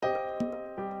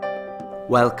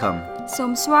Welcome. សូ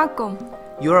មស្វាគមន៍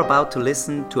You're about to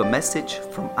listen to a message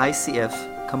from ICF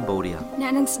Cambodia. អ្ន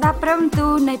កនឹងស្ដាប់ព្រះបន្ទូ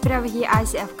លនៃព្រះវិហារ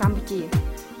ICF កម្ពុជា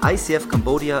ICF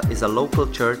Cambodia is a local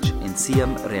church in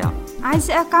Siem Reap.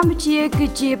 ICF កម្ពុជាគឺ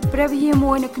ជាព្រះវិហារ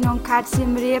មួយនៅក្នុងខេត្តសៀ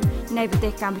មរាបនៃប្រទេ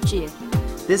សកម្ពុជា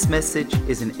This message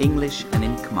is in English and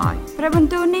in Khmer. ព្រះបន្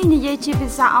ទូលនេះនិយាយជាភា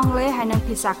សាអង់គ្លេសហើយនិង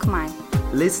ភាសាខ្មែរ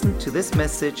Listen to this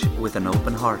message with an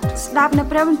open heart. ស្ដាប់នៅ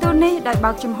ព្រះបន្ទូលនេះដោយ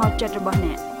បើកចំហចិត្តរបស់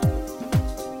អ្នក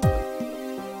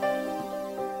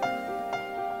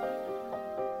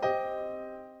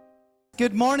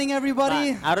Good morning, everybody.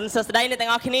 អរុនសួស្តីអ្នកទាំ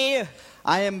ងអស់គ្នា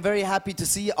I am very happy to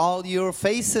see all your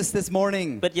faces this morning.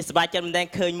 ពិតជាសប្បាយចិត្តមែនទែន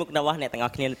ឃើញមុខរបស់អ្នកទាំងអ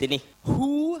ស់គ្នានៅទីនេះ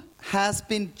Who has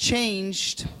been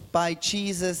changed by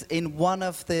Jesus in one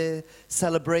of the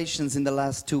celebrations in the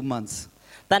last 2 months?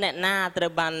 តើអ្នកណាត្រូ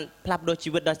វបានផ្លាស់ប្ដូរជី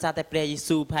វិតដោយសារតែព្រះយេ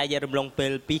ស៊ូវប្រហែលជារំលងពេ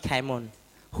ល2ខែមុន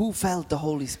Who felt the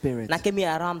Holy Spirit? ណាគេមាន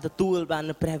អារម្មណ៍ទទួលបាន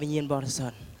នូវព្រះវិញ្ញាណបរិសុ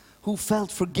ទ្ធ Who felt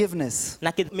forgiveness?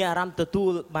 ណាគេមានអារម្មណ៍ទទួ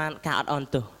លបានការអត់អន់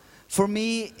ទោស For me,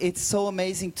 it's so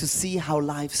amazing to see how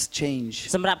lives change.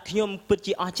 សម្រាប់ខ្ញុំពិត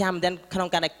ជាអស្ចារ្យមែនទែនក្នុង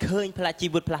ការដែលឃើញផ្លាស់ជី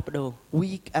វិតផ្លាស់ប្ដូរ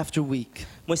Week after week.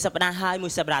 មួយសប្តាហ៍ហើយមួ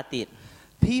យសប្តាហ៍ទៀត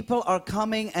People are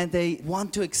coming and they want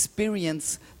to experience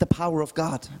the power of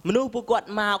God. មនុស្សពួកគាត់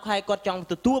មកហើយគាត់ចង់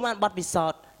ទទួលបានបទពិសោ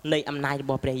ធន៍នៃអំណាចរ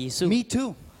បស់ព្រះយេស៊ូវ Me too.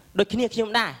 ដូចគ្នាខ្ញុំ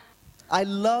ដែរ I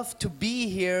love to be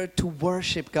here to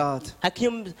worship God. ហើយខ្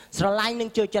ញុំស្រឡាញ់នឹង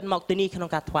ចូលចិត្តមកទីនេះក្នុង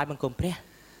ការថ្វាយបង្គំព្រះ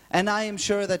And I am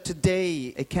sure that today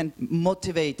it can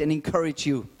motivate and encourage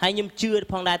you. ហើយខ្ញុំជឿ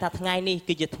ផងដែរថាថ្ងៃនេះ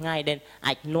គឺជាថ្ងៃដែល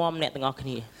អាចនាំអ្នកទាំងអស់គ្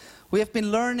នា We have been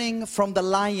learning from the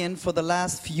lion for the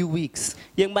last few weeks.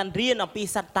 យើងបានរៀនអំពី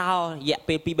សត្វតោររយៈ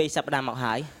ពេល 2-3 សប្តាហ៍មក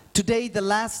ហើយ Today, the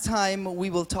last time, we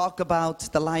will talk about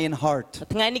the lion heart.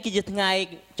 ថ្ងៃនេះគឺជាថ្ងៃ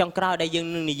ចុងក្រោយដែលយើង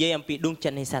នឹងនិយាយអំពីដួងចិ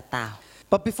ត្តនៃសត្វតោរ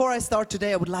But before I start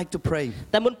today, I would like to pray.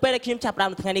 តែមុនពេលដែលខ្ញុំចាប់ផ្ដើ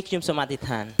មថ្ងៃនេះខ្ញុំសូមអធិដ្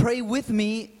ឋាន Pray with me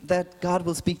that God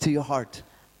will speak to your heart.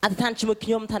 អធិដ្ឋានជាមួយ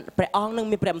ខ្ញុំថាព្រះអង្គនឹង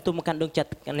មានព្រះបន្ទូលមកកាន់ដួងចិត្ត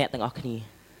អ្នកទាំងអស់គ្នា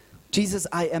Jesus,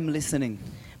 I am listening.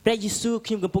 ព្រះយេស៊ូវ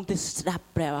ខ្ញុំកំពុងតែស្ដាប់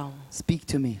ព្រះអង្គ Speak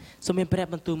to me. សូមមានព្រះ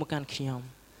បន្ទូលមកកាន់ខ្ញុំ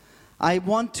I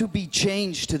want to be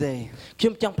changed today. ខ្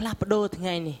ញុំចង់ផ្លាស់ប្ដូរថ្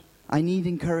ងៃនេះ I need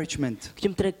encouragement. ខ្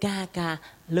ញុំត្រូវការ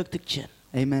លើកទឹកចិត្ត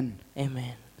Amen. អេមែ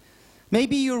ន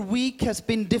Maybe your week has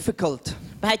been difficult.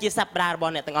 ប្រហែលជាសប្តាហ៍រប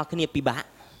ស់អ្នកទាំងអស់គ្នាពិបាក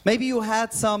Maybe you had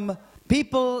some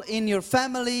people in your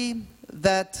family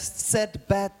that said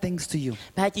bad things to you.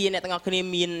 ប្រហែលជាអ្នកទាំងអស់គ្នា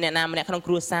មានអ្នកណាម្នាក់ក្នុង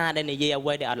គ្រួសារដែលនិយាយអ្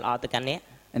វីដែលអត់ល្អទៅកាន់អ្នក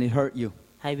And it hurt you.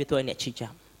 ហើយវាធ្វើឲ្យអ្នកឈឺចា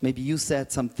ប់ Maybe you said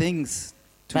some things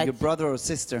to Right. your brother or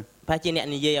sister ប្រហែលជាអ្នក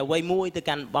និយាយអ្វីមួយទៅ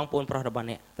កាន់បងប្អូនប្រុសរបស់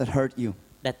អ្នក that hurt you.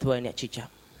 ដែលធ្វើឲ្យអ្នកឈឺចាប់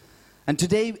And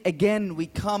today again we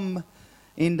come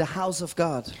in the house of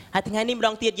God ហើយថ្ងៃនេះម្ដ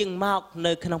ងទៀតយើងមក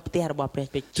នៅក្នុងផ្ទះរបស់ព្រះ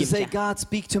ជា to ម្ say, ចាស់ God,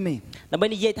 speak to me. ដើម្បី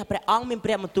និយាយថាព្រះអង្គមានព្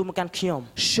រះបន្ទូលមកកាន់ខ្ញុំ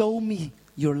Show me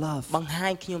your love. បង្ហា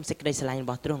ញខ្ញុំសេចក្តីស្រឡាញ់រ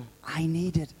បស់ទ្រង់ I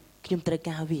need it. ខ្ញុំត្រូវ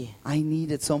ការវា I need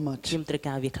it so much. ខ្ញុំត្រូវ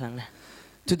ការវាខ្លាំងណាស់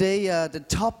Today the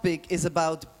topic is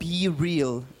about be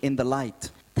real in the light.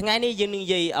 ថ្ងៃនេះយើងនឹងនិ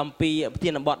យាយអំពីប្រធា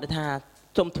នបទដែលថា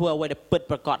សូមធ្វើអ្វីដែលពិត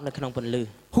ប្រាកដនៅក្នុងពន្លឺ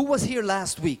Who was here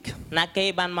last week? ណាគេ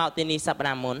បានមកទីនេះសប្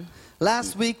តាហ៍មុន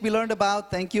Last week we learned about,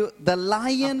 thank you, the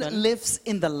lion Okay. lives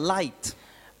in the light.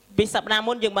 ពីសប្តាហ៍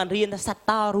មុនយើងបានរៀនថាសត្វ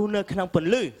តោរស់នៅក្នុងពន្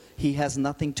លឺ He has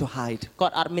nothing to hide. គា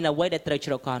ត់អត់មានអ្វីដែលត្រូវ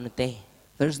ជ្រកកនោះទេ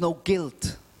There's no guilt,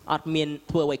 អត់មាន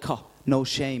ធ្វើអ្វីខុស no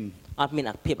shame. អត់មាន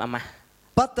អភាពអាម៉ាស់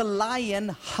But the lion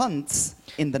hunts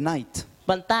in the night.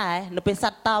 ប៉ុន្តែនៅពេលស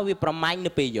ត្វតោវាប្រមាញ់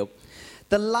នៅពេលយប់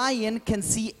The lion can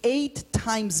see 8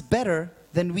 times better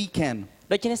than we can.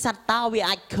 ដូច្នេះសត្វតោវា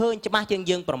អាចឃើញច្បាស់ជាង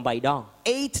យើង8ដង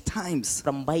 8 times.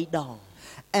 8ដង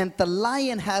And the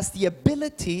lion has the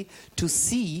ability to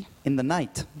see in the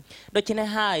night. ដូច្នេះ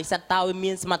ហើយសត្វតោវា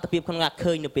មានសមត្ថភាពក្នុងការ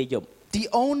ឃើញនៅពេលយប់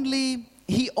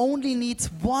He only needs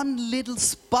one little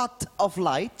spot of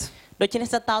light. ដូច្នេះ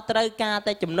សត្វតោត្រូវការ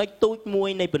តែចំណុចទូចមួយ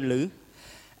នៃពន្លឺ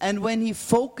And when he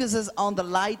focuses on the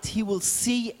light, he will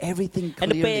see everything ហើយ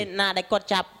នៅពេល clearly. ណាដែលគាត់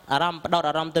ចាប់អារម្មណ៍ផ្ដោត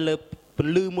អារម្មណ៍ទៅលើព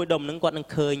ន្លឺមួយដុំហ្នឹងគាត់នឹង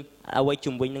ឃើញអ្វី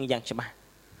ជុំវិញនឹងយ៉ាងច្បាស់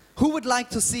Who would like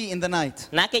to see in the night?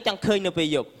 ណាគេចង់ឃើញនៅពេល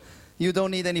យប់ You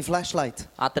don't need any flashlight.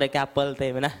 អត់ត្រូវការពិលទេ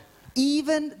មែនណា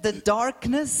Even the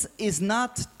darkness is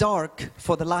not dark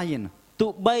for the lion. ទោះ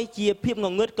បីជាភាពង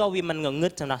ងឹតក៏វាមិនងងឹ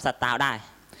តសម្រាប់សត្វតោដែរ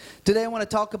Today I want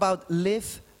to talk about live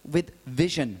with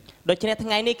vision. ដូច្នេះថ្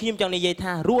ងៃនេះខ្ញុំចង់និយាយ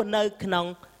ថារស់នៅក្នុង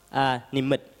និ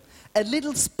មិត្ត A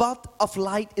little spot of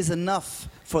light is enough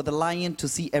for the lion to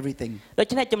see everything. ដូ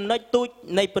ច្នេះចំណុចទូច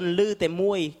នៃពន្លឺតែ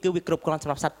មួយគឺវាគ្រប់គ្រាន់ស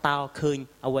ម្រាប់សត្វតោឃើញ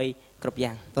អ្វីគ្រប់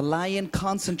យ៉ាង The lion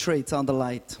concentrates on the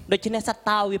light. ដូច្នេះសត្វ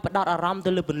តោវាផ្ដោតអារម្មណ៍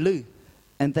ទៅលើពន្លឺ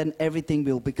and then everything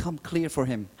will become clear for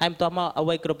him. ហើយបន្ទាប់មកអ្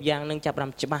វីគ្រប់យ៉ាងនឹងចាប់ផ្ដើ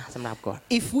មច្បាស់សម្រាប់គាត់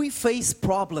If we face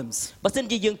problems, បើសិន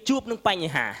ជាយើងជួបនឹងប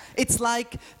ញ្ហា it's like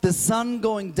the sun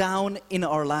going down in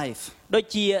our life. ដូច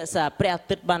ជាព្រះអា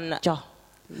ទិត្យបានចុះ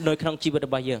នៅក្នុងជីវិតរ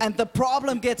បស់យើង And the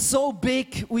problem gets so big,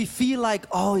 we feel like,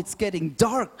 oh, it's getting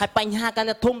dark. ហើយបញ្ហាកាន់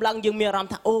តែធំឡើងយើងមានអារម្ម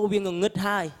ណ៍ថាអូវាងងឹត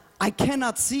ហើយ I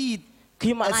cannot see ខ្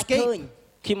ញុំមិនអាចឃើញ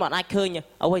escape. ខ្ញុំមិនអាចឃើញ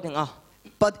អ្វីទាំងអស់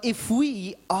But if we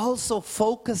also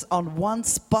focus on one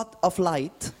spot of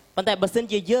light, ប៉ុន្តែបើសិន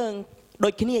ជាយើងដូ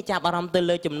ចគ្នាចាប់អារម្មណ៍ទៅ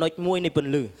លើចំណុចមួយនៃព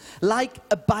ន្លឺ like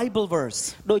a Bible verse,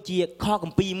 ដូចជាខគ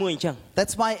ម្ពីរមួយអញ្ចឹង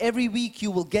that's why every week you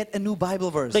will get a new Bible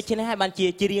ដូ verse. ច្នេះហើយបានជា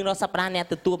រៀងរាល់សប្តាហ៍អ្នក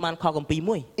ទទួលបានខគម្ពីរ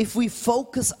មួយ If we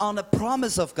focus on a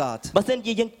promise of God, បើសិន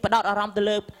ជាយើងផ្ដោតអារម្មណ៍ទៅ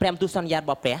លើព្រះបន្ទូលសន្យារ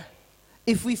បស់ព្រះ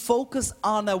if we focus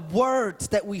on a word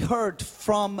that we heard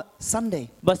from Sunday,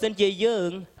 បើសិនជាយើង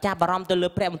ចាប់អារម្មណ៍ទៅលើ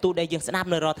ព្រះបន្ទូលដែលយើងស្ដាប់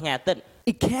នៅរាល់ថ្ងៃអាទិត្យ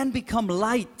it can become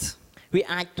light, វា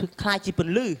អាចคล้ายជាព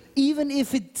ន្លឺ even if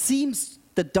it seems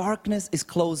the darkness is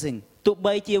closing. ទោះ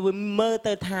បីជាវាមើល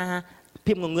ទៅថា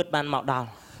ភាពងងឹតបានមកដល់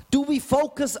Do we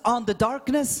focus on the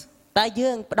darkness តើ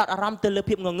យើងផ្ដោតអារម្មណ៍ទៅលើ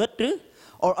ភាពងងឹតឬ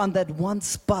or on that one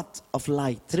spot of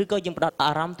light? ឬក៏យើងផ្ដោត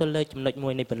អារម្មណ៍ទៅលើចំណុចមួ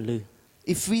យនៃពន្លឺ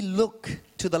If we look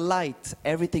to the light,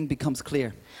 everything becomes clear.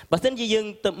 បើសិនជាយើង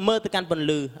ទៅមើលទៅកាន់ពន្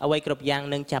លឺអ្វីគ្រប់យ៉ាង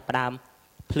នឹងចាប់ផ្ដើម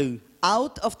ភ្លឺ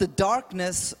Out of the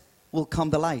darkness will come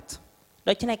the light.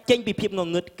 ដូច្នេះចេញពីភាពង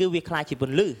ងឹតគឺវាคล้ายជាព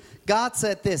ន្លឺ God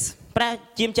said this, ព្រះ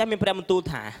ជាម្ចាស់មានព្រះបន្ទូល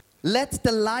ថា let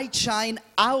the light shine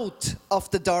out of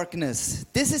the darkness.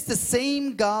 This is the same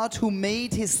God who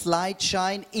made his light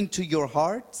shine into your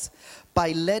hearts by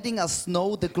letting us know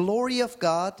the glory of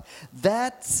God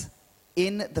that's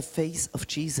in the face of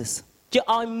Jesus. ជា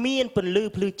ឲ្យមានពន្លឺ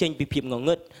ភ្លឺចេញពីភាពង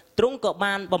ងឹតទ្រង់ក៏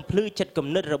បានបំភ្លឺចិត្តគំ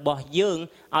និតរបស់យើង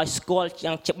ឲ្យស្គាល់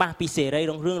យ៉ាងច្បាស់ពីសេរី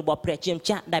រុងរឿងរបស់ព្រះជាម្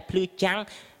ចាស់ដែលភ្លឺចាំង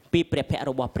ពីព្រះភ័ក្ត្រ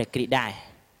របស់ព្រះគ្រីស្ទដែរ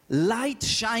Light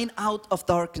shine out of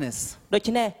darkness. ដូ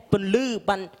ច្នេះពន្លឺ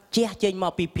បានជះចេញម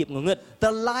កពីភាពងងឹត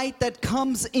The light that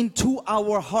comes into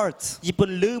our hearts. ជាព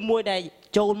ន្លឺមួយដែល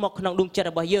ចូលមកក្នុងដួងចិត្ត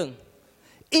របស់យើង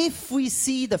If we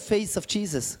see the face of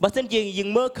Jesus, បើសិនជាយើង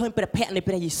មើលឃើញព្រះភ័ក្ត្រនៃ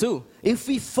ព្រះយេស៊ូវ if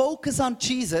we focus on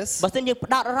Jesus, បើសិនយើង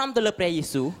ផ្ដោតអារម្មណ៍ទៅលើព្រះយេ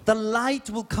ស៊ូវ the light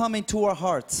will come into our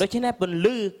hearts ដូច្នេះពន្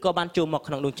លឺក៏បានចូលមក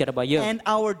ក្នុងដួងចិត្តរបស់យើង and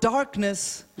our darkness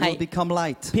will become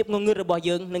light. ភាពងងឹតរបស់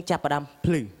យើងនឹងចាប់ផ្ដើម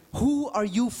ភ្លឺ Who are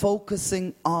you focusing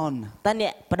on? តើអ្ន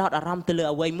កផ្ដោតអារម្មណ៍ទៅលើ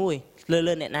អ្វីមួយ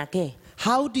លើអ្នកណាគេ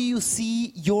How do you see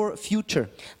your future?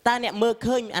 តើអ្នកមើល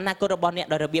ឃើញអនាគតរបស់អ្នក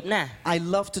ដោយរបៀបណា I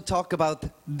love to talk about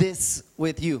this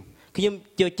with you. ខ្ញុំ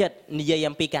ចូលចិត្តនិយាយ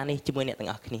អំពីការនេះជាមួយអ្នកទាំ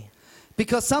ងអស់គ្នា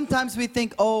Because sometimes we think,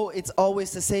 oh, it's always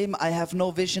the same. I have no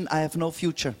vision. I have no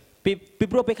future. ពី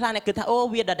ព្រោះពេលខ្លះអ្នកគិតថាអូ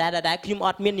វាដដែលខ្ញុំអ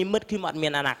ត់មាននិមិត្តខ្ញុំអត់មា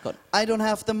នអនាគត I don't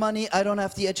have the money. I don't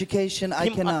have the education. I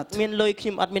ខ្ញុំអត់ cannot. មានលុយខ្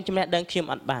ញុំអត់មានចំណេះដឹងខ្ញុំ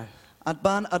អត់បាន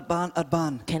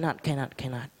Adban. cannot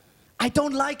I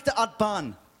don't like the Adban.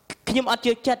 ខ្ញុំអត់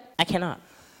ជឿចិត្ត I cannot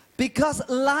Because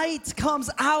light comes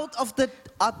out of the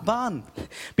Adban.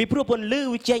 ពីព្រោះពន្លឺ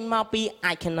វាចេញមកពី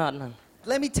I cannot ហ្នឹង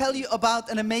Let me tell you about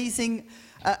an amazing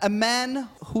a man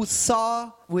who saw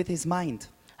with his mind.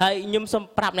 ហើយខ្ញុំសូម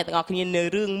ប្រាប់អ្នកទាំងអស់គ្នានៅ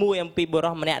រឿងមួយអំពីបុរ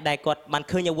សម្នាក់ដែលគាត់បាន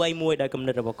ឃើញអ្វីមួយដោយគំ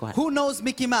និតរបស់គាត់ Who knows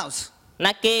Mickey Mouse?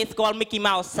 ណាគេស្គាល់ Mickey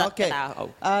Mouse សត្វក Okay. ណ្ដាល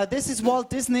This is Walt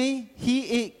Disney. He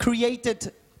created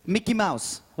Mickey Mouse.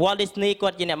 Walt Disney គា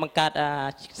ត់ជាអ្នកបង្កើត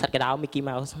សត្វកណ្ដាល Mickey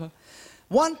Mouse ហ្នឹង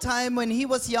One time when he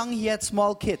was young, he had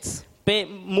small kids. ពេល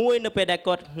មួយនៅពេលដែល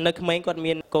គាត់នៅក្មេងគាត់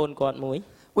មានកូនគាត់មួយ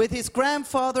With his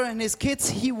grandfather and his kids,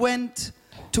 he went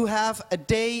to have a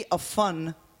day of fun.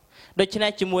 ដូច្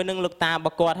នេះជាមួយនឹងលោកតារប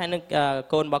ស់គាត់ហើយនឹង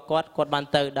កូនរបស់គាត់បាន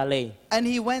ទៅដល់លេង And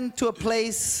he went to a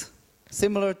place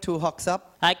similar to Hoxup.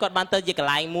 ហើយគាត់បានទៅជាកន្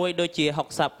លែងមួយដូចជា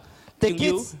60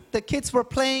 The kids were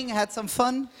playing, had some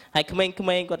fun. ហើយក្មេងៗ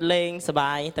គាត់លេងសប្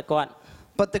បាយតែគាត់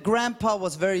But the grandpa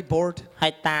was very bored. ហើ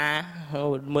យតា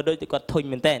មើលដូចតែគាត់ធុញ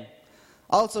មែនទែន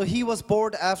Also, he was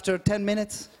bored after 10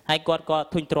 minutes. ហើយគាត់ក៏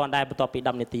ធុញទ្រាន់ដែរបន្ទាប់ពី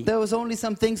10នាទី There was only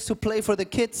some things to play for the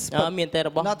kids, but មានតែរ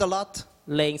បស់ not a lot.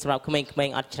 លេងសម្រាប់ក្មេង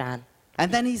ៗអត់ច្រើន And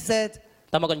then he said,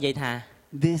 តើមកគាត់និយាយថា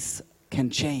this can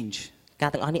change. ការ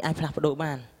ទាំងអស់នេះអាចផ្លាស់ប្ដូរ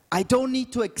បាន I don't need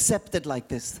to accept it like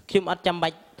this. ខ្ញុំអត់ចាំបា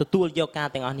ច់ទទួលយកការ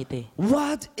ទាំងអស់នេះទេ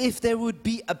What if there would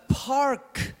be a park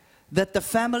that the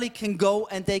family can go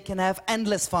and they can have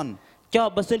endless fun? ចុះ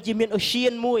បើសិនជាមានអូសៀ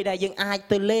នមួយដែលយើងអាច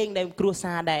ទៅលេងដែលគ្រួ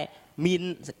សារដែលមាន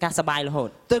ការសប្បាយរហូត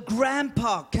The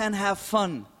grandpa can have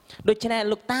fun. ដូច្នេះ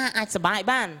លោកតាអាចសប្បាយ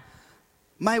បាន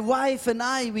My wife and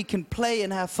I, we can play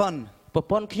and have fun. ប្រ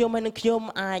ពន្ធខ្ញុំហើយនឹងខ្ញុំ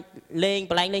អាចលេង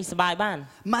បលែងលេងសប្បាយបាន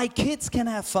My kids can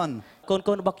have fun. កូ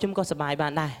នរបស់ខ្ញុំក៏សប្បាយបា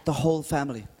នដែរ The whole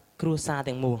family. គ្រួសារ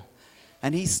ទាំងមូល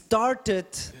And he started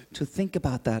to think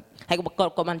about that. ហើយគា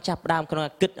ត់បានចាប់ផ្ដើមក្នុង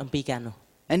ការគិតអំពីការនោះ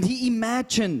And he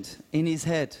imagined in his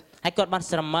head ហើយគាត់បាន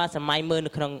ស្រមើស្រមៃមើល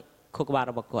នៅក្នុងខួរក្បាល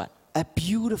របស់គាត់ a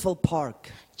beautiful park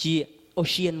ជាអូ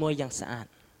សៀនមួយយ៉ាងស្អាត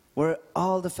where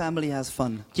all the family has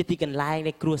fun. ជាទីកន្លែង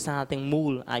ដែលគ្រួសារទាំងមូ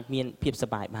លអាចមានភាពស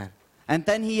ប្បាយបាន And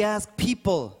then he asked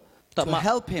people to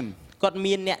help him. គាត់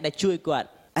មានអ្នកដែលជួយគាត់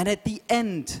And at the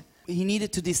end, he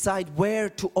needed to decide where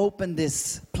to open this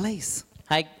place.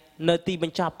 ហើយនៅទីប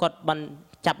ញ្ចប់គាត់បាន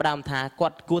ចាប់ផ្ដើមថាគា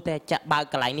ត់គួរតែចាក់បើក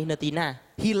កន្លែងនេះនៅទីណា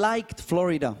He liked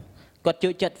Florida. គាត់ចូ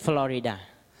លចិត្ត Florida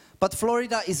But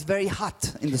Florida is very hot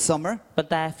in the summer. ប៉ុ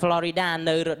ន្តែ Florida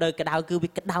នៅរដូវក្តៅគឺវា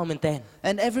ក្តៅមែនទែន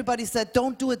And everybody said,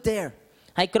 don't do it there.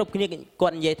 ហើយគ្រប់គ្នាគា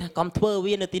ត់និយាយថាកុំធ្វើ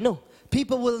វានៅទីនោះ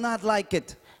People will not like it.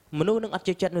 មនុស្សនឹងអត់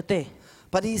ចូលចិត្តនោះទេ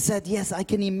But he said, yes, I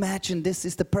can imagine this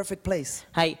is the perfect place.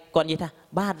 ហើយគាត់និយាយថា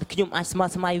បាទខ្ញុំអាចស្មើ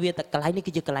ស្មៃវាតែកន្លែងនេះ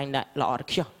គឺជាកន្លែងដែលល្អរបស់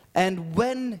ខ្ញុំ And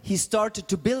when he started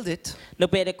to build it, នៅ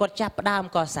ពេលដែលគាត់ចាប់ផ្ដើម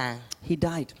កសាង he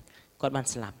died. គាត់បាន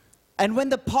ស្លាប់ And when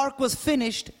the park was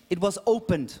finished, it was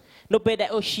opened. នៅពេលដែល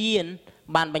Ocean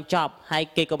បានបញ្ចប់ហើយ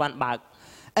គេក៏បានបើក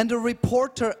And the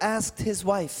reporter asked his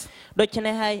wife, ដូច្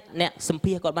នេះហើយអ្នកសម្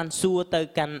ភាសគាត់បានសួរទៅ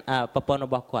កាន់ប្រពន្ធរ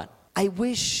បស់គាត់ I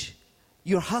wish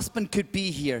your husband could be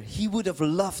here. He would have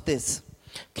loved this.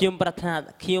 ខ្ញុំប្រាថ្នា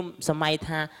ខ្ញុំសម័យ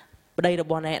ថាប្តីរ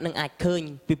បស់អ្នកនឹងអាចឃើញ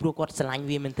ពីព្រោះគាត់ស្រឡាញ់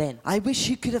វាមែនទែន I wish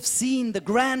he could have seen the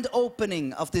grand opening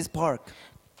of this park.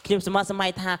 ខ្ញុំសម័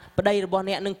យថាប្តីរបស់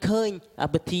អ្នកនឹងឃើញ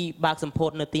ពិធីបើកសម្ពោ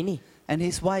ធនៅទីនេះ And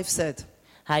his wife said,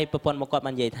 ហើយប្រពន្ធរបស់គាត់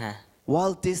បាននិយាយថា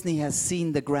Walt Disney has seen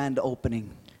the grand opening.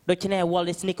 ដូច្នេះ Walt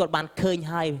Disney គាត់បានឃើញ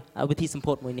ហើយពិធីសម្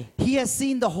ពោធមួយនេះ He has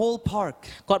seen the whole park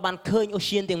គាត់បានឃើញ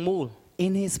Ocean ទាំងមូល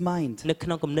in his mind នៅក្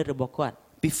នុងគំនិតរបស់គាត់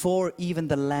before even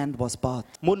the land was bought.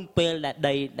 មុនពេលដែល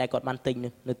ដីដែលគាត់បានទិញ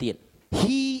នៅទៀត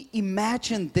He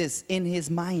imagined this in his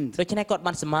mind. ដូច្នេះគាត់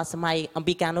បានសម័យអំ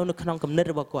ពីការនោះនៅក្នុងគំនិត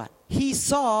របស់គាត់ He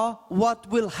saw what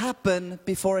will happen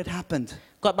before it happened.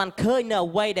 គាត់បានឃើញនៅ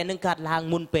អ្វីដែលនឹងកើតឡើង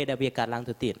មុនពេលដែលវាកើតឡើង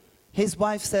ទៅទៀត His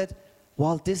wife said,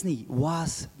 Walt Disney was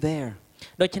there.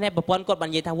 ដូច្នេះប្រពន្ធគាត់បាន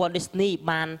និយាយថា Walt Disney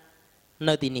បាន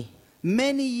នៅទីនេះ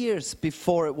Many years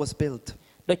before it was built.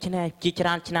 ដូច្នេះជាច្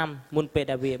រើនឆ្នាំមុនពេល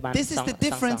ដែលវាបាន This is the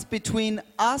difference between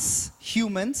us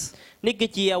humans នេះគឺ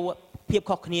ជាភាព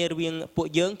ខុសគ្នារវាងពួក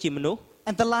យើងជាមនុស្ស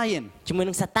and the lion. ជាមួយ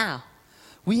នឹងសត្វតា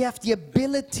We have the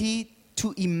ability to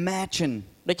imagine.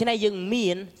 ដូច្នេះយើងមា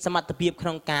នសមត្ថភាពក្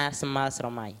នុងការស្មើស្រ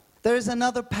មៃ There is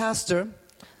another pastor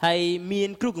ហើយមាន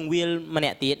គ្រូកង្វាលម្នា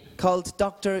ក់ទៀត called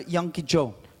Dr. Yongki Jo.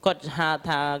 គាត់ហៅ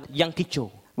ថា Yongki Jo.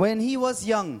 When he was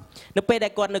young, នៅពេលដែ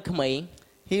លគាត់នៅក្មេង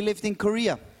he lived in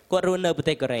Korea គាត់រស់នៅប្រ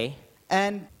ទេសកូរ៉េ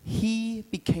and he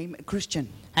became a Christian.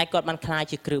 ហើយគាត់បានក្លាយ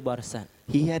ជាគ្រូបរិស័ទ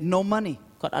He had no money,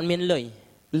 គាត់អត់មានលុយ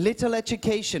little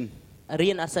education, រៀ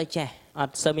នអត់សូវចេះអ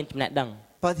ត់សូវមានចំណេះដឹង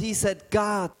but he said,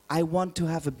 God, I want to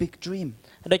have a big dream.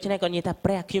 ដូច្នេះគាត់និយាយថា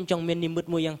ព្រះខ្ញុំចង់មាននិមិត្ត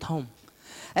មួយយ៉ាងធំ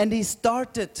And he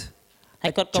started ហើ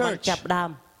យគាត់ក៏បានចាប់ផ្ដើម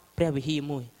ព្រះវិហារ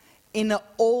មួយ in an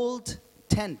old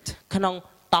tent, ក្នុង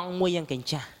តង់មួយយ៉ាងកញ្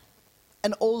ចាស់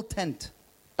an old tent,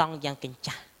 តង់យ៉ាងកញ្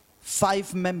ចាស់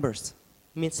 5 members,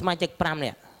 មានសមាជិក5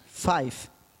នាក់ 5.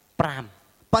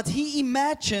 5 But he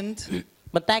imagined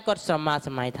ប៉ុន្តែគាត់ស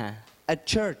ម័យថា a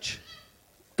church,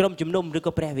 ក្រុមជំនុំឬ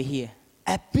ក៏ព្រះវិហារ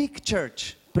a big church.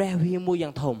 ព្រះវិហារមួយ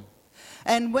យ៉ាងធំ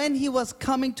And when he was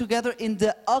coming together in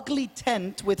the ugly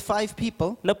tent with 5 people,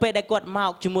 នៅពេលដែលគាត់ម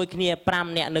កជាមួយគ្នា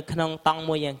5នាក់នៅក្នុងតង់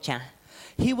មួយយ៉ាងចាស់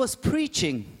he was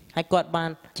preaching ហើយគាត់បាន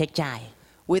ចែកចាយ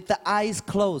with the eyes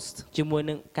closed ជាមួយ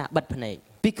នឹងការបិទភ្នែក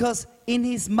because in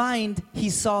his mind he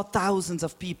saw thousands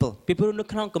of people. ពីព្រោះនៅ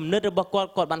ក្នុងគំនិតរបស់គាត់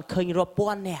គាត់បានឃើញរាប់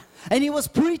ពាន់នាក់ And he was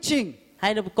preaching. ហើ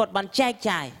យគាត់បានចែក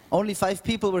ចាយ Only 5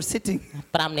 people were sitting.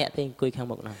 5នាក់ទេអង្គុយខាង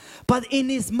មុខនោះ But in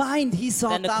his mind he saw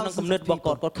តែនៅក្នុងគំ thousands និត of របស់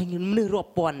គាត់ people. គាត់ឃើញមនុស្សរាប់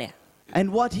ពាន់នាក់ And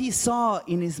what he saw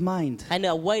in his mind ហើយនៅ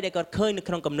អ្វីដែលគាត់ឃើញនៅ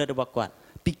ក្នុងគំនិតរបស់គាត់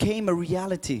became a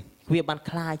reality. វាបាន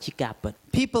คล้ายជាការពិត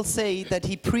People say that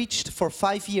he preached for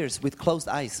 5 years with closed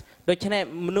eyes. ដូច្នេះ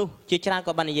មនុស្សជាច្រើន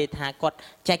គាត់បាននិយាយថាគាត់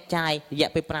ចែកចាយរយៈ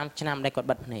ពេល5ឆ្នាំដែលគាត់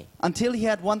បិទភ្នែក Until he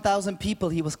had 1,000 people,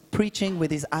 he was preaching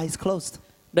with his eyes closed.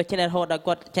 ដូច្នេះរហូតដល់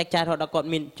គាត់ចែកចាយរហូតដល់គាត់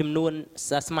មានចំនួន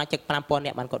សមាជិក 5,000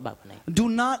 នាក់បានគាត់បើកភ្នែក Do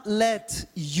not let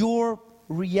your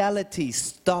reality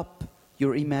stop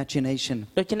your imagination.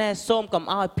 ដូច្នេះសូមកុំ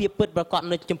ឲ្យភាពពិតប្រាកដ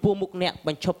នៅចំពោះមុខអ្នកប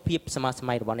ញ្ឈប់ភាពស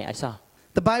ម័យរបស់អ្នកឲ្យសោះ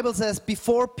The Bible says,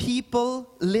 before people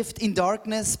lived in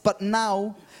darkness, but now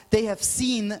they have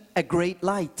seen a great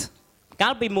light. កា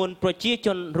លពីមុនប្រជាជ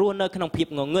នរស់នៅក្នុងភាព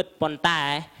ងងឹតប៉ុន្តែ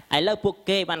ឥឡូវពួក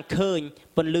គេបានឃើញ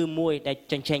ពន្លឺមួយដែល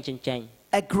ចែង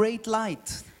A great light.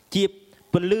 ជា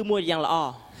ពន្លឺមួយយ៉ាងល្អ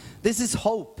This is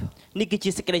hope. នេះគឺជា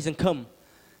សេចក្តីសង្ឃឹម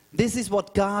This is what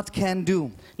God can do.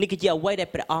 នេះគឺជាអ្វីដែល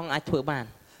ព្រះអង្គអាចធ្វើបាន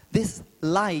This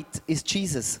light is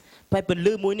Jesus. ហើយពន្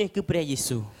លឺមួយនេះគឺព្រះយេ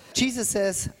ស៊ូវ Jesus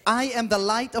says, I am the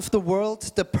light of the world.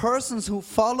 The persons who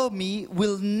follow me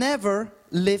will never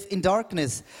live in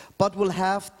darkness, but will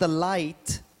have the light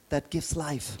that gives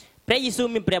life. ព្រះយេស៊ូវ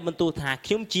មានព្រះបន្ទូលថា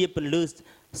ខ្ញុំជាពន្លឺ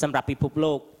សម្រាប់ពិភព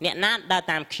លោកអ្នកណាដើរ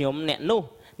តាមខ្ញុំអ្នកនោះ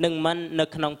នឹងមិននៅ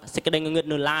ក្នុងសេចក្តីងងឹត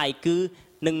នៅឡើយគឺ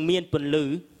នឹងមានពន្លឺ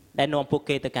ដែលនាំពួក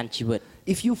គេទៅកាន់ជីវិត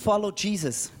If you follow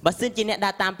Jesus, បើសិនជាអ្នក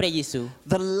ដើរតាមព្រះយេស៊ូវ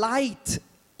the light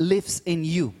lives in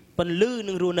you. ពន្លឺ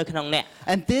នឹងរស់នៅក្នុងអ្នក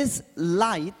And this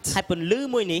light ហើយពន្លឺ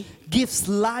មួយនេះ gives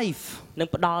life នឹង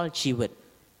ផ្ដល់ជីវិត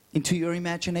into your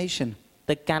imagination.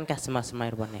 ទៅកាន់ការស្មារតី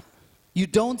របស់អ្នក You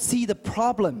don't see the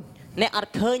problem. អ្នកអ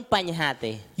ត់ឃើញបញ្ហា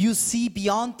ទេ You see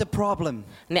beyond the problem.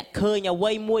 អ្នកឃើញអ្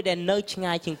វីមួយដែលនៅឆ្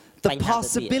ងាយជាង The បញ្ហាទៅទៀត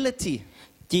possibility.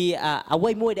 ជាអ្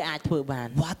វីមួយដែលអាចធ្វើបាន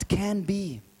What can be.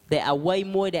 តែអ្វី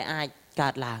មួយដែលអាចកើ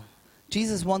តឡើង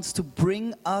Jesus wants to bring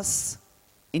us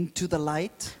into the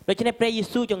light. ដូច្នេះព្រះយេ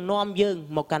ស៊ូវចងនាំយើង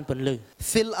មកកាន់ពន្លឺ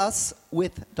Fill us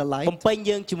with the បំ light. ពេញ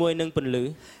យើងជាមួយនឹងពន្លឺ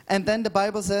And then the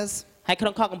Bible says, ហើយក្នុ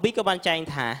ងខគម្ពីរក៏បានចែង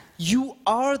ថា you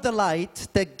are the light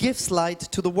that gives light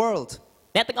to the world.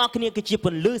 អ្នកទាំងអស់គ្នាគឺជាព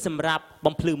ន្លឺសម្រាប់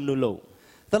បំភ្លឺមនុស្សលោក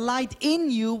The light in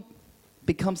you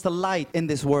becomes the light in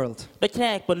this world. ដូច្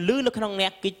នេះពន្លឺនៅក្នុងអ្ន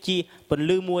កគឺជាពន្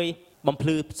លឺមួយបំភ្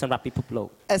លឺសម្រាប់ពិភពលោក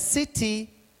A city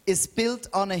is built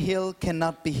on a hill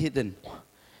cannot be hidden.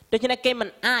 ដូច្នេះគេមិន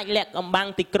អាចលាក់កំបាំង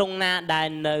ទីក្រុងណាដែល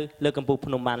នៅលើកំពូល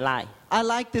ភ្នំបានឡើយ I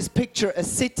like this picture, a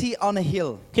city on a hill.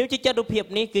 ខ្ញុំជឿចិត្តរូបភាព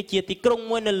នេះគឺជាទីក្រុង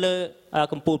មួយនៅលើ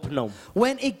កំពូលភ្នំ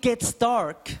When it gets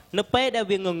dark, នៅពេលដែល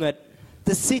វាងងឹត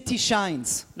the city shines.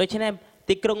 ដូច្នេះ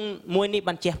ទីក្រុងមួយនេះ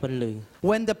បានជះពន្លឺ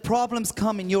When the problems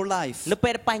come in your life, នៅ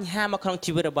ពេលបញ្ហាមកក្នុង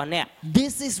ជីវិតរបស់អ្នក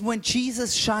this is when Jesus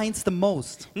shines the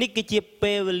most. នេះគឺជា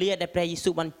ពេលវេលាដែលព្រះយេ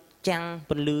ស៊ូវបានចាំង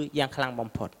ពន្លឺយ៉ាងខ្លាំងបំ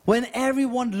ផុត When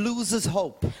everyone loses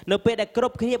hope, នៅពេលដែលគ្រ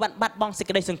ប់គ្នាបានបាត់បង់សេច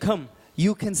ក្តីសង្ឃឹម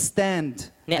you can stand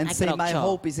and say, my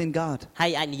hope is in God. ហើ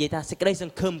យអាចនិយាយថាសេចក្តីស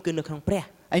ង្ឃឹមគឺនៅក្នុងព្រះ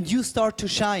And you start to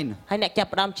shine. ហើយអ្នកចាប់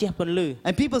ផ្ដើមជះពន្លឺ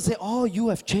And people say, oh, you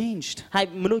have changed. ហើយ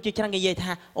មនុស្សជាច្រើននិយាយ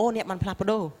ថាអូអ្នកបានផ្លាស់ប្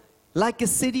ដូរ Like a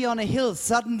city on a hill,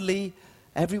 suddenly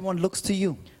everyone looks to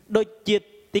you. ដូចជា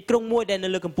ទីក្រុងមួយដែលនៅ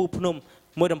លើកំពូលភ្នំ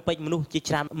មួយរំពេចមនុស្សជា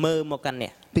ច្រើនមើលមកកាន់អ្ន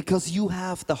ក Because you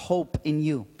have the hope in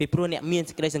you. ពីព្រោះអ្នកមាន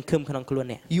សេចក្តីសង្ឃឹមក្នុងខ្លួន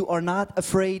អ្នក You are not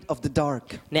afraid of the dark.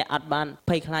 អ្នកអត់បាន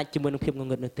ភ័យខ្លាចជាមួយនឹងភាពង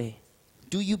ងឹតនោះទេ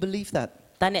Do you believe that?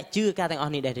 តែអ្នកជឿការទាំងអ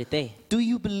ស់នេះដែរឬទេ Do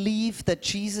you believe that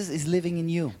Jesus is living in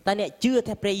you? តែអ្នកជឿ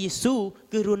ថាព្រះយេស៊ូវ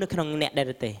គឺរស់នៅក្នុងអ្នកដែរ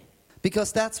ឬទេ Because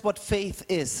that's what faith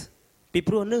is. ពី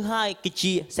ព្រោះនោះហើយគឺ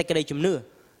ជាសេចក្តីជំនឿ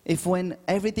If when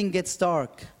everything gets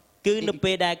dark, គឺនៅ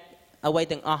ពេលដែលអ្វី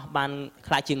ទាំងអស់បាន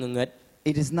ខ្លាចជាងងឹត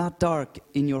it is not dark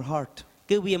in your heart.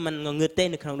 គឺវាមិនងងឹតទេ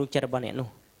នៅក្នុងដួងចិត្តរបស់អ្នកនោះ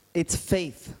It's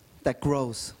faith that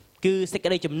grows. គឺសេច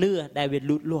ក្តីជំនឿដែលវា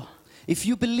លូតលាស់ If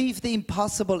you believe the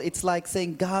impossible, it's like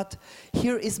saying, God,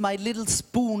 here is my little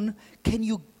spoon. Can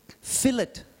you fill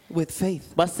it with faith?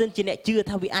 បើសិនជាអ្នកជឿ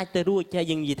ថាវាអាចទៅរួចហើយ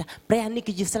យើងនិយាយថាព្រះនេះ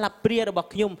គឺជាស្លាបព្រារបស់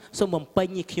ខ្ញុំសូមបំពេញ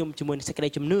ខ្ញុំជាមួយនឹងសេចក្តី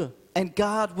ជំនឿ And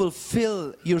God will fill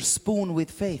your spoon with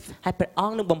faith. ហើយព្រះអ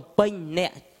ង្គនឹងបំពេញអ្ន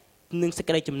កនឹងសេច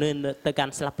ក្តីជំនឿទៅកា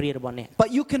ន់ស្លាបព្រារបស់អ្នក But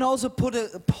you can also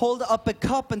hold up a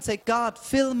cup and say, God,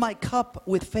 fill my cup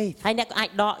with faith. ហើយអ្នកក៏អាច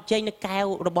ដកចេញនៅកែវ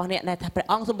របស់អ្នកដែរថាព្រះ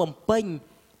អង្គសូមបំពេញ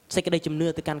សេចក្តីជំនឿ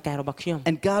ទៅកាន់កែវរបស់ខ្ញុំ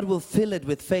And God will fill it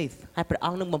with faith. ហើយព្រះអ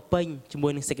ង្គនឹងបំពេញជាមួ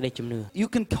យនឹងសេចក្តីជំនឿ You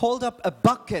can hold up a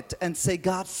bucket and say,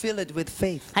 God, fill it with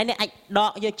faith. ហើយអ្នកអាចដ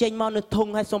កយកចេញមកនៅធុង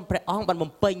ហើយសូមព្រះអង្គបាន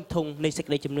បំពេញធុងនៃសេច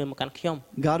ក្តីជំនឿមកកាន់ខ្ញុំ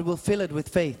God will fill it with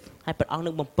faith. ហើយព្រះអង្គ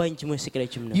នឹងបំពេញជាមួយសេចក្តី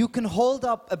ជំនឿ You can hold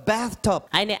up a bathtub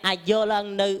ហើយអ្នកអាចយកឡើង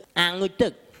នៅអាងងូតទឹ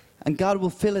ក and God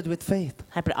will fill it with faith.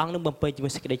 ហើយព្រះអង្គនឹងបំពេញជាមួ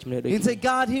យសេចក្តីជំនឿដូច You គ្នា can say,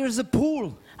 God, here's a pool.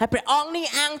 ហើយព្រះអង្គនេះ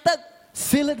អាងទឹក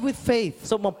Fill it with faith.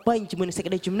 សូមបំពេញជាមួយនឹងសេច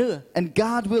ក្តីជំនឿ And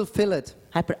God will fill it.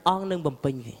 ហើយព្រះអង្គនឹងបំ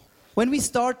ពេញវា When we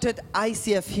started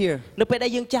ICF here, នៅពេលដែ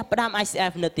លយើងចាស់ផ្ដើម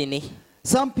ICF នៅទីនេះ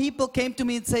some people came to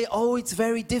me and say, oh, it's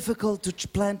very difficult to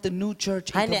plant a new church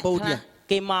ហើយ in អ្នកខ្លះ Cambodia.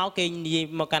 គេមកគេនិយាយ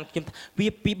មកកាន់ខ្ញុំថាវា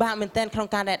ពិបាកមែនទែនក្នុង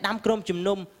ការដែលដាំក្រុមជំ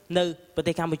នុំនៅប្រ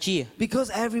ទេសកម្ពុជា Because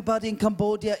everybody in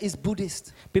Cambodia is Buddhist.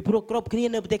 ពីព្រោះគ្រប់គ្នា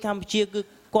នៅប្រទេសកម្ពុជាគឺ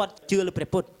គាត់ជឿលើព្រះ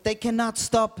ពុទ្ធ They cannot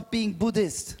stop being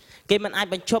Buddhist. គេមិនអាច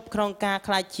បញ្ឈប់ក្នុងការ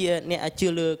ខ្លាចជាអ្នកជឿ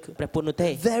លើព្រះពុទ្ធនោះទេ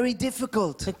Very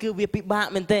difficult. គឺវាពិបាក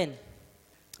មែនទែន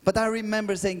But I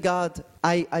remember saying, God,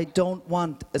 I don't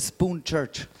want a spoon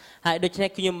church. ហើយដូច្នេះ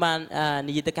ខ្ញុំបាន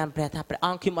និយាយទៅកាន់ព្រះថាព្រះអ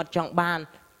ង្គខ្ញុំអត់ចង់បាន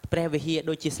ព្រះវិហារ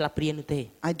ដូចជាស្លាបព្រានោះទេ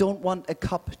I don't want a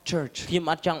cup church. ខ្ញុំ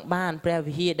អត់ចង់បានព្រះ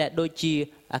វិហារដែលដូចជា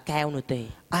កែវនោះទេ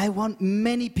I want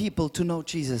many people to know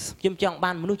Jesus. ខ្ញុំចង់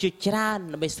បានមនុស្សជាច្រើន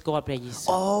ដើម្បីស្គាល់ព្រះយេស៊ូវ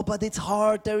Oh, but it's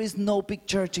hard. There is no big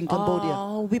church in Cambodia.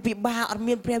 វាពិបាកអត់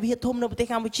មានព្រះវិហារធំនៅប្រទេស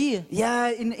កម្ពុជា Yeah,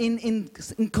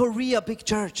 in Korea, big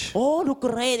church. អូនៅកូ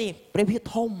រ៉េនេះព្រះវិហារ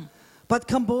ធំ But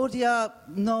Cambodia,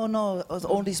 no, it was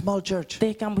only small church.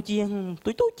 ទេកម្ពុជា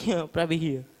ទូចព្រះវិ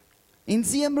ហារ In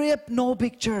Siem Reap, no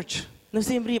big church. នៅ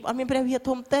សៀមរាបអត់មានព្រះវិហារ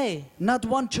ធំទេ Not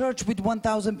one church with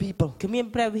 1,000 people. គ្មាន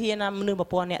ព្រះវិហារណាមនុស្ស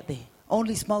 1000 នាក់ទេ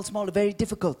Only small, very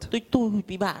difficult. ទូច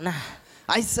ពិបាកណាស់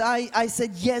I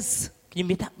said yes. ខ្ញុំ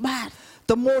និយាយថាបាទ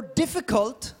The more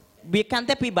difficult, វាកាន់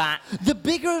តែពិបាក the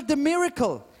bigger the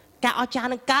miracle. ការអស្ចារ្យ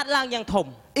នឹងកើតឡើងយ៉ាងធំ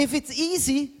If it's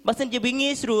easy, បើសិនជាវា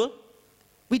ងាយស្រួល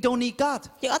we don't need God.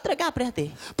 យើងអត់ត្រូវការព្រះទេ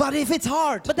But if it's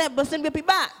hard, ប៉ុន្តែបើសិនវាពិ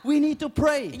បាក we need to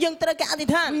pray. យើងត្រូវការអធិ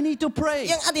ដ្ឋាន We need to pray.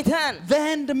 យើងអធិដ្ឋាន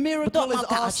Then the បន្ទា miracle ប់មក is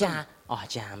ការអស្ចារ្យ awesome. អ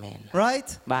ស្ចារ្យមែន Right?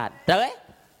 បាទត្រូវទេ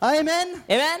Amen?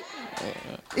 អេមែន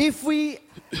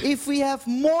If we have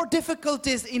more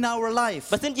difficulties in our life,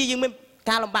 បើសិនជាយើងមាន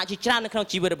ការលំបាកជាច្រើននៅក្នុង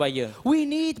ជីវិតរបស់យើង we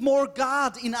need more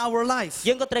God in our life.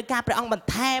 យើងក៏ត្រូវការព្រះអង្គបន្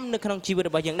ថែមនៅក្នុងជីវិត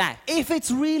របស់យើងដែរ If it's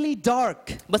really dark,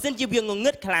 បើសិនជាវាង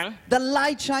ងឹតខ្លាំង the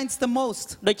light shines the most.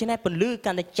 ដូច្នេះពន្លឺ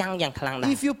កាន់តែចាំងយ៉ាងខ្លាំងដែរ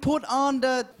If you put on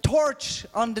the torch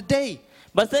on the day,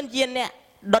 បើសិនជាអ្នក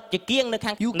ដុតចង្គៀងនៅ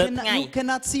ខាង you នៅថ្ងៃ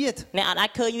cannot see it. អ្នកអត់អាច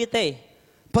ឃើញវាទេ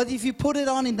But if you put it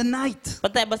on in the night, ប៉ុ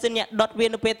ន្តែបើសិនអ្នកដុតវា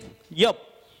នៅពេលយប់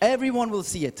everyone will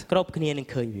see it. គ្រប់គ្នានឹង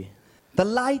ឃើញវា The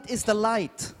light is the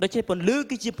light. ដូច្នេះពន្លឺ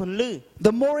គឺជាពន្លឺ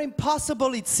The more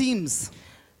impossible it seems,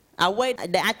 អ្វី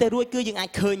ដែលអាចទៅរួចគឺយើងអាច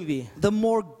ឃើញវា the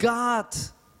more God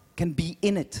can be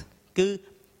in it. គឺ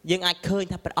យើងអាចឃើញ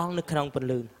ថាព្រះអង្គនៅក្នុងពន្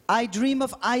លឺ I dream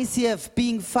of ICF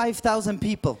being 5,000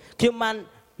 people. ខ្ញុំបាន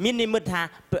មាននិមិត្តថា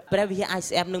ព្រះវិហារ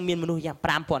ICF នឹងមានមនុស្សយ៉ាង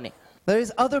 5000 នាក់ There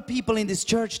is other people in this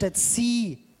church that see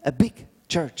a big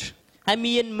church. ហើយ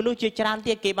មានមនុស្សជាច្រើន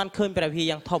ទៀតគេបានឃើញព្រះវិហារ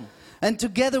យ៉ាងធំ And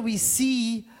together we see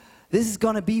this is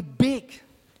going to be big.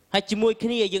 ហើយជាមួយគ្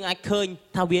នាយើងអាចឃើញ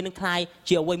ថាវានឹងคล้าย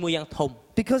ជាអ្វីមួយយ៉ាងធំ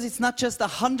Because it's not just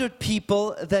 100 people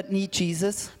that need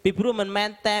Jesus. ពីព្រោះមិនមែន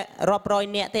តែរាប់រយ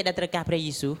នាក់ទេដែលត្រូវការព្រះ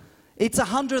យេស៊ូវ It's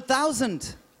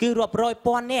 100,000. គឺរាប់រយ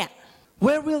ពាន់នាក់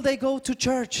Where will they go to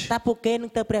church? តើពួកគេនឹ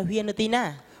ងទៅព្រះវិហារនៅទីណា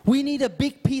We need a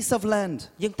big piece of land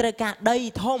យើងត្រូវការដី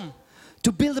ធំ to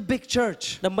build a big church.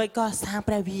 ដើម្បីកសាង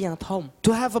ព្រះវិហារយ៉ាងធំ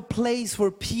To have a place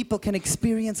where people can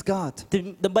experience God.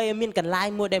 ដើម្បីឲ្យមានកន្លែង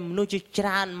មួយដែលមនុស្សជាច្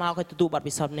រើនមកឲ្យទទួលបទ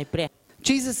ពិសោធន៍នៃព្រះ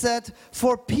Jesus said,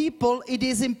 for people it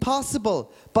is impossible,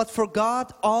 but for God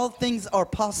all things are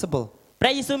possible. ព្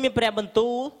រះយេស៊ូវមានព្រះបន្ទូ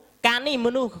លការនេះម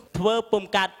នុស្សធ្វើពុំ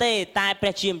កើតទេតែព្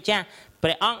រះជាម្ចាស់ព្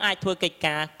រះអង្គអាចធ្វើកិច្ច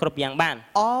ការគ្រប់យ៉ាងបាន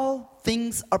All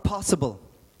things are possible.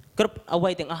 គ្រប់អ្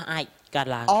វីទាំងអស់អាចកើត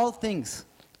ឡើង All things.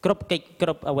 គ្រប់កិច្ចគ្រ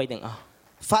ប់អ្វីទាំងអស់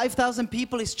 5,000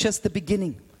 people is just the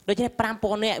beginning. ដូច្នេះ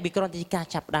 5000 នាក់វាគ្រាន់តែជាការ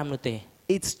ចាប់ផ្ដើមនោះទេ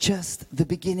It's just the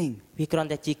beginning. វាគ្រាន់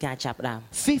តែជាការចាប់ផ្ដើម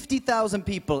 50,000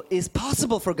 people is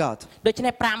possible for God. ដូច្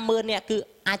នេះ 50000 នាក់គឺ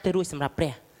អាចទៅរួចសម្រាប់ព្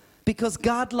រះ Because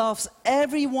God loves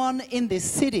everyone in this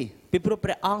city. ពីព្រោះព្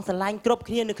រះអង្គស្រឡាញ់គ្រប់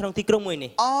គ្នានៅក្នុងទីក្រុងមួយនេះ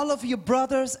All of your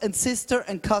brothers and sisters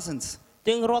and cousins.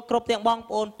 ទាំងរាល់គ្រប់ទាំងបង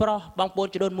ប្អូនប្រុសបងប្អូន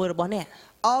ជីដូនមួយរបស់អ្នក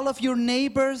All of your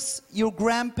neighbors, your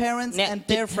grandparents អ្នក and ជិ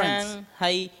ត their ខាង friends.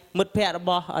 ហើយមិត្តភ័ក្តិរ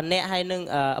បស់អ្នកហើយនឹង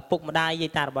ឪពុកម្ដាយយា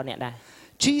យតារបស់អ្នកដែរ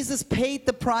Jesus paid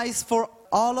the price for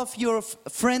all of your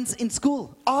friends in school.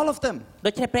 All of them.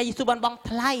 ដូច្នេះព្រះយេស៊ូវបានបង់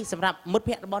ថ្លៃសម្រាប់មិត្ត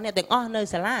ភ័ក្តិរបស់អ្នកទាំងអស់នៅ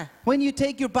សាលា When you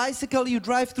take your bicycle, you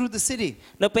drive through the city.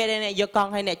 នៅពេលដែលអ្នកយកកង់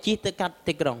ហើយអ្នកជិះទៅកាត់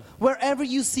ទីក្រុង Wherever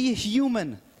you see a human,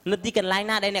 នៅទីកន្លែង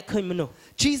ណាដែលអ្នកឃើញមនុស្ស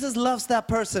Jesus loves that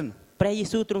person. ព្រះយេ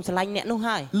ស៊ូវទ្រង់ស្រឡាញ់អ្នកនោះ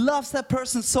ហើយ Loves that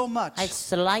person so much ហើយ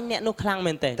ស្រឡាញ់អ្នកនោះខ្លាំង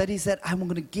មែនទែន that he said, I'm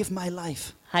going to give my life.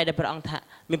 ហើយដែលព្រះអង្គថា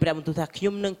មានព្រះបន្ទូលថាខ្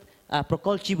ញុំនឹងប្រក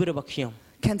ល់ជីវិតរបស់ខ្ញុំ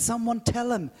Can someone tell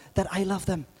him that I love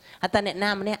them? ហើយតើអ្នក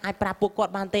ណាម្នាក់អាចប្រាប់ពួកគា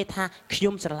ត់បានទេថាខ្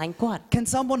ញុំស្រឡាញ់គាត់ Can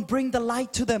someone bring the light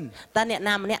to them? តើអ្នក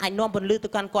ណាម្នាក់អាចនាំពន្លឺទៅ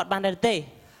កាន់គាត់បានដែរទេ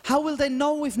How will they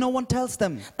know if no one tells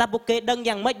them? តើពួកគេដឹង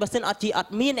យ៉ាងម៉េចបើសិនអត់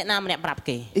មានអ្នកណាម្នាក់ប្រាប់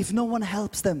គេ If no one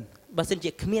helps them បើសិនជា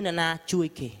គ្មានអ្នកណាជួយ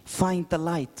គេ find the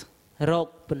light? រក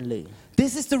ពន្លឺ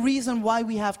This is the reason why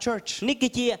we have church. នេះគឺ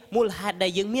ជាមូលហេតុដែ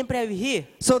លយើងមានព្រះវិហារ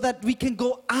So that we can go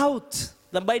out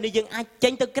ដើម្បីដែលយើងអាចចេ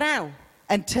ញទៅក្រៅ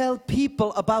and tell people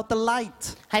about the light,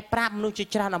 ហើយប្រាប់មនុស្សជា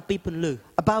ច្រើនអំពីពន្លឺ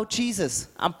about Jesus.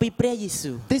 អំពីព្រះយេ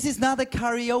ស៊ូវ This is not a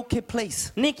karaoke place.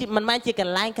 នេះមិនមែនជាក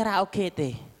ន្លែងខារ៉ាអូខេទេ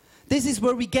This is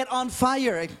where we get on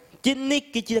fire ជានេះ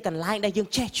គឺជាកន្លែងដែលយើង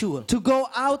ចេះជួល to go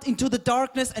out into the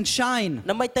darkness and shine.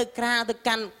 ដើម្បីទៅក្រៅទៅ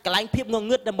កាន់កន្លែងភាពង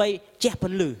ងឹតដើម្បីជះព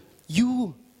ន្លឺ You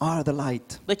are the light.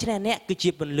 ដូច្នេះអ្នកគឺជា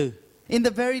ពន្លឺ In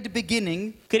the very beginning,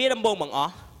 គ្រាដំបូងបង្អ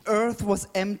ស់ earth was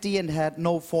empty and had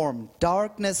no form.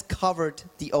 Darkness covered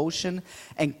the ocean,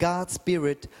 and God's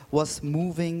Spirit was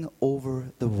moving over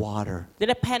the water. ដែ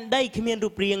លផែនដីគ្មានរូ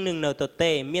បរាងនឹងនៅទ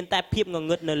ទេមានតែភាពង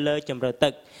ងឹតនៅលើជម្រៅទឹ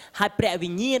កហើយព្រះវិ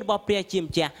ញ្ញាណរបស់ព្រះជា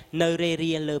ម្ចាស់នៅរេ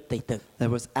រាលើផ្ទៃទឹក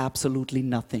There was absolutely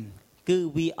nothing. គឺ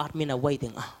វាអត់មានអ្វី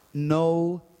ទាំងអស់ No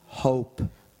hope.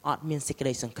 អត់មានសេចក្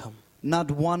តីសង្ឃឹម not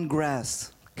one grass,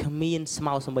 គ្មានស្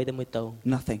មៅសំបីតែមួយតោ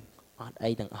nothing. អត់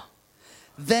អីទាំងអស់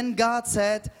Then God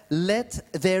said, let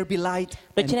there be light,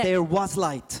 and there was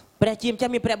light. ព្រះជាម្ចា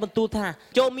ស់មានព្រះបន្ទូលថា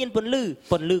ចូលមានពន្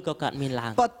លឺក៏កើតមានឡើ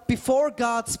ង But before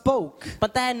God spoke, ប៉ុ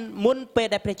ន្តែមុនពេល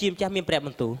ដែលព្រះជាម្ចាស់មានព្រះប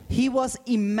ន្ទូល he was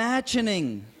imagining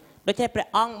ដូច្នេះព្រះ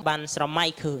អង្គបានស្រមៃ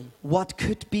ឃើញ what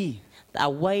could be.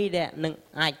 អ្វីដែលនឹង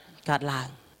អាចកើតឡើង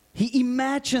He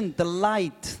imagined the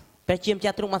light ព្រះជាម្ចា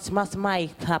ស់ទ្រង់បានស្មាស្មៃ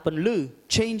ថាពន្លឺ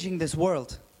changing this world.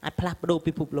 អាចផ្លាស់ប្ដូរ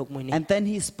ពិភពលោកមួយនេះ And then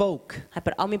he spoke, ហើយ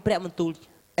ព្រះអង្គមានព្រះបន្ទូល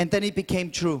and then it became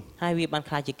true. ហើយវាបាន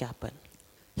ក្លាយជាការពិត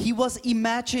He was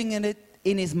imagining it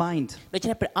in his mind, ដូច្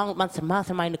នេះព្រះអង្គបានស្មា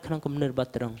ស្មៃនៅក្នុងគំនិតរប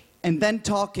ស់ទ្រង់ and then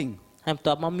talking. ហើយបន្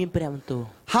ទាប់មកមានព្រះបន្ទូល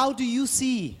How do you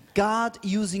see God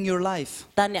using your life?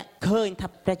 តើអ្នកឃើញថា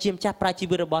ព្រះជាម្ចាស់ប្រើជី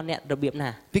វិតរបស់អ្នករបៀបណា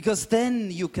Because then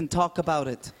you can talk about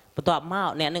it. បន្ទាប់មក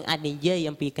អ្នកនឹងអាចនិយាយ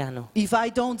អំពីការនោះ If I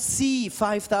don't see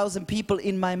 5,000 people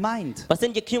in my mind, បើសិ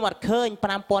នជាខ្ញុំអត់ឃើញ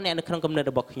 5000 អ្នកនៅក្នុងគំនិត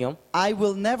របស់ខ្ញុំ I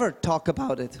will never talk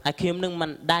about it ហើយខ្ញុំនឹងមិន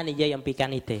ដែលនិយាយអំពីការ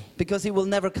នេះទេ because it will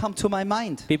never come to my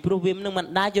mind. ពីព្រោះវានឹងមិន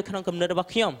ដែលយកក្នុងគំនិតរបស់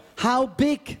ខ្ញុំ How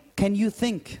big can you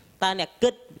think? តើអ្នកគិ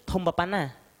តធំប៉ុណ្ណា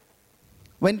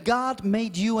When God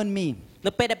made you and me,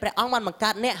 នៅពេលដែលព្រះអង្គបានបង្កើ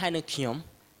តអ្នកហើយនឹងខ្ញុំ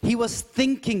he was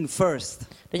thinking first,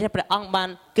 ដូច្នេះព្រះអង្គបាន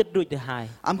គិតរួចទៅហើយ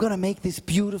I'm going to make this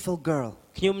beautiful girl.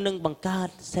 ខ្ញុំនឹងបង្កើត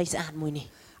ស្រីស្អាតមួយនេះ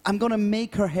I'm going to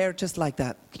make her hair just like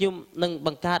that. ខ្ញុំនឹងប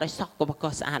ង្កើតឲ្យសក់របស់គា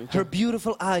ត់ស្អាតអញ្ចឹ Her ង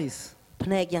beautiful eyes, ភ្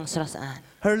នែកយ៉ាងស្រស់ស្អាត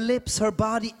her lips, her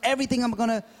body, everything. I'm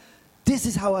going to, this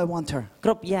is how I want her. គ្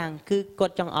រប់យ៉ាងគឺគា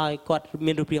ត់ចង់ឲ្យគាត់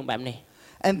មានរូបរាងបែបនេះ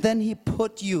And then he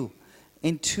put you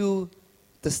into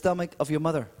the stomach of your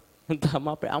mother. តើម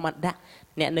កព្រះអង្គបានដាក់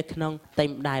អ្នកនៅក្នុងតែ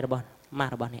ម្ដាយរបស់ម៉ា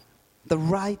ស់របស់អ្នក The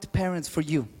right parents for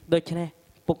you. ដូច្នេះ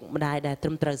ពុកម្ដាយដែលត្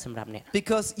រឹមត្រូវសម្រាប់អ្នក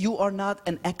Because you are not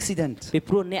an accident. ពី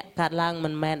ព្រោះអ្នកកើតឡើងមិ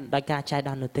នមែនដោយការចៃ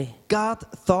ដន្យនោះទេ God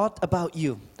thought about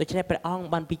you. ដូច្នេះព្រះអង្គ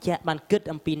បានពិចារណាបានគិត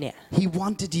អំពីអ្នក He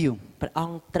wanted you. ព្រះអ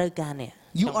ង្គត្រូវការអ្នក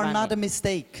You ចង់ are បាន not អ្នក a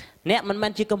mistake. អ្នកមិនមែ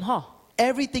នជាកំហុស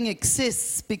Everything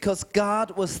exists because God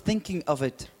was thinking of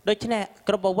it. ដូច្នេះ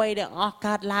គ្រប់អ្វីដែលអស់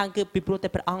កើតឡើងគឺពីព្រោះតែ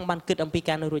ព្រះអង្គបានគិតអំពី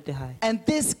ការនោះរួចទៅហើយ And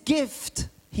this gift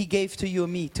he gave to you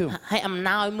and me too. ហើយអំ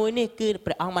ណោយមួយនេះគឺ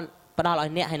ព្រះអង្គបានផ្ដល់ឲ្យ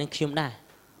អ្នកហើយនឹងខ្ញុំដែរ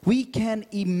We can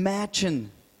imagine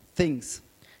things.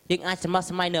 យើងអាចសម័យ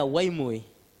សម័យនៅអ្វីមួយ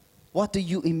What do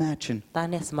you imagine? តើ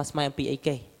អ្នកសម័យសម័យអំពីអី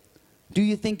គេ Do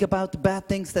you think about the bad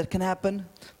things that can happen?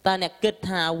 តើអ្នកគិត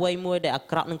ថាអ្វីមួយដែលអា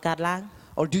ក្រក់នឹងកើតឡើង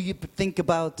Or do you think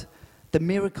about the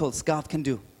miracles God can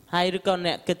do? ហើយឬក៏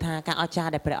អ្នកគិតថាការអស្ចារ្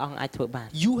យដែលព្រះអង្គអាចធ្វើបាន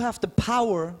You have the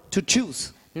power to choose.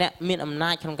 អ្នកមានអំ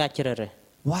ណាចក្នុងការជ្រើសរើស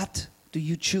What do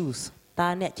you choose? តើ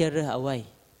អ្នកជ្រើសរើសអ្វី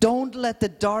Don't let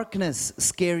the darkness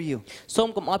scare you. សូម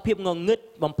កុំឲ្យភាពងងឹត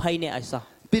បំភ័យអ្នកឲ្យសោះ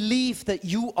Believe that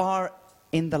you are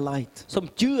in the light. សូម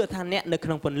ជឿថាអ្នកនៅក្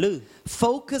នុងពន្លឺ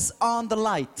Focus on the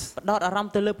light. ផ្ដោតអារម្ម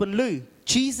ណ៍ទៅលើពន្លឺ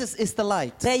Jesus is the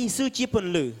light. ព្រះយេស៊ូវជាព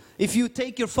ន្លឺ If you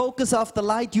take your focus off the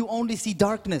light, you only see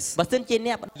darkness. បើសិនជា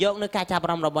អ្នកយកនៅការចាប់អា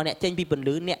រម្មណ៍របស់អ្នកចេញពីពន្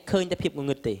លឺអ្នកឃើញតែភាពង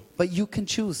ងឹតទេ But you can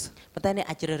choose ប៉ុន្តែអ្នក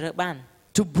អាចជ្រើសរើសបាន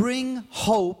to bring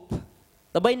hope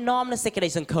ដើម្បីនាំនូវសេចក្តី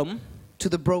សង្ឃឹម to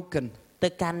the broken, ទៅ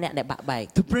កាន់អ្នកដែលបាក់បែក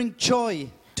to bring joy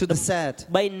to the sad,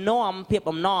 បីនាំភាព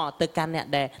អំណរទៅកាន់អ្នក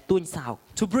ដែលទួញសោក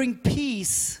to bring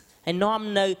peace ហើយនាំ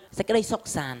នៅសេចក្តីសុខ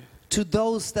សាន្ត to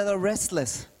those that are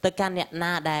restless. ទៅកាន់អ្នក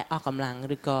ណាដែលអស់កម្លាំង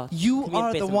ឬក៏ You គ្មាន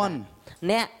are ពេល the សម្រាប់ one.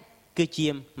 អ្នកគឺជា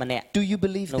ម្នាក់ Do you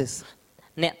believe this?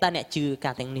 អ្នកតើអ្នកជឿ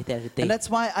ការទាំងនេះទេឬទេ And that's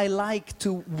why I like to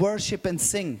worship and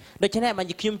sing. ដូច្នេះបើ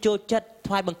ខ្ញុំចូលចិត្ត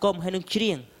ថ្វាយបង្គំហើយនឹងច្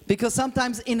រៀង Because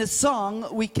sometimes in a song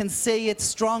we can say it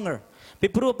stronger. ពី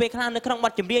ព្រោះពេលខ្លះនៅក្នុងប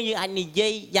ទចម្រៀងយើងអាចនិយា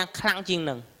យយ៉ាងខ្លាំងជាង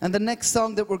នឹង And the next song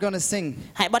that we're going to sing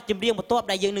ហើយបទចម្រៀងបន្ទាប់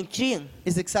ដែលយើងនឹងច្រៀង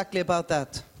is exactly about that.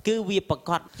 គឺវាប្រ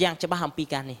កបយ៉ាងច្បាស់អំពី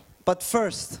ការនេះ But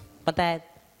first, ប៉ុន្តែ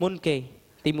មុនគេ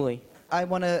ទី1 I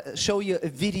want to show you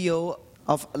a video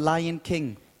of Lion King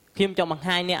ខ្ញុំចង់បង្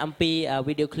ហាញអ្នកអំពី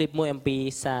វីដេអូឃ្លីបមួយអំពី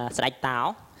ស្ដេចតោ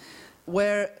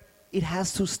where it has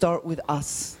to start with us.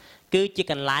 គឺជា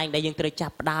កន្លែងដែលយើងត្រូវចា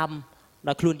ប់ផ្ដើម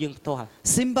ដោយខ្លួនយើងផ្ទាល់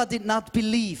Simba did not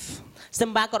believe. សិ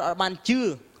ម្បាគាត់អត់បានជឿ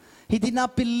He did not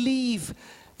believe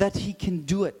that he can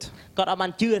do it. គាត់អត់បា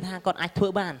នជឿថាគាត់អាចធ្វើ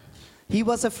បាន He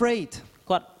was afraid.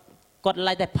 គាត់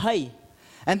ឡើយតែភ័យ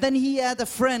And then he had a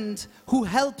friend who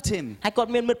helped him ហើយគាត់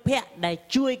មានមិត្តភ័ក្តិដែល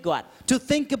ជួយគាត់ to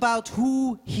think about who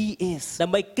he is. ដើ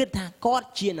ម្បីគិតថាគាត់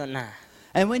ជានរណា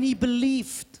And when he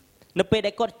believed, នៅពេល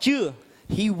ដែលគាត់ជឿ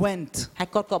he went ហើយ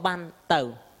គាត់ក៏បានទៅ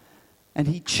and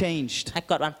he changed. ហើយ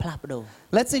គាត់បានផ្លាស់ប្ដូរ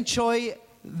Let's enjoy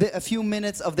a few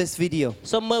minutes of this video.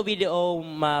 សូមមើលវីដេអូ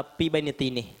មក2-3នាទី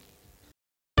នេះ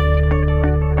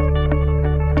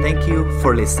Thank you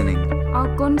for listening. អរ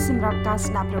គុណសម្រាប់ការ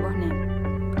ស្ដាប់របស់អ្នក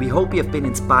We hope you have been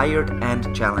inspired and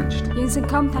challenged. យើងសង្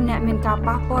ឃឹមថាអ្នកមានការ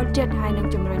ប៉ះពាល់ចិត្តហើយនឹង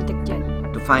ជំរុញទឹកចិត្ត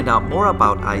To find out more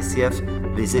about ICF,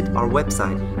 visit our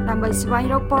website. ដើម្បីស្វែង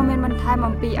រកព័ត៌មានបន្ថែម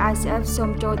អំពី ICF សូម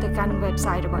ចូលទៅកាន់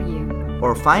website របស់យើង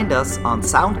Or find us on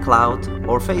SoundCloud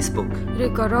or Facebook. ឬ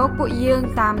ក៏រកពួកយើង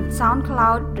តាម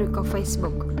SoundCloud ឬក៏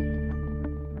Facebook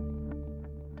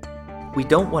We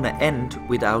don't want to end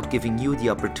without giving you the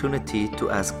opportunity to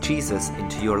ask Jesus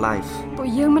into your life. ពួក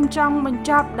យើងមិនចង់បញ្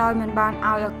ចប់ដោយមិនបាន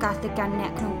ឲ្យឱកាសទៅកាន់អ្ន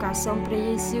កក្នុងការសូមព្រះ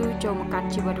យេស៊ូវចូលមកកាន់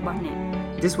ជីវិតរបស់អ្នក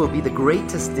This will be the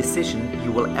greatest decision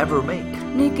you will ever make.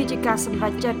 នេះគឺជាការសម្រេ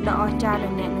ចចិត្តដ៏អស្ចារ្យដែ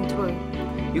លអ្នកនឹងធ្វើ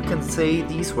You can say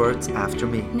these words after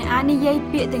me. អ្នកអាចនិយាយ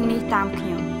ពាក្យទាំងនេះតាមខ្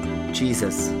ញុំ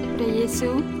Jesus, ព្រះយេស៊ូ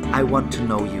វ I want to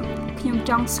know you. ខ្ញុំ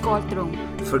ចង់ស្គាល់ទ្រង់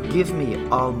Forgive me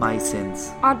all my sins.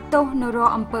 អត់ទោសនៅរា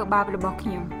ល់អំពើបាបរបស់ខ្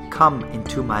ញុំ Come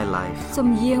into my life. សូម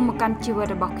យាងមកកាន់ជីវិត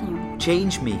របស់ខ្ញុំ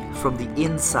Change me from the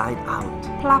inside out.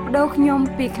 ផ្លាស់ប្ដូរខ្ញុំ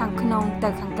ពីខាងក្នុងទៅ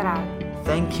ខាងក្រៅ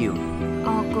Thank you អ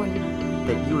រគុណ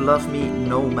that you love me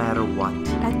no matter what.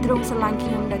 ដែលទ្រង់ស្រឡាញ់ខ្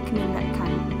ញុំដោយគ្មានលក្ខខ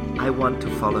ណ្ឌ I want to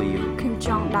follow you. ខ្ញុំច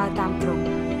ង់ដើរតាមទ្រង់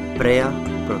Prea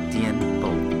pro tiempo.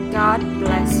 God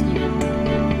bless you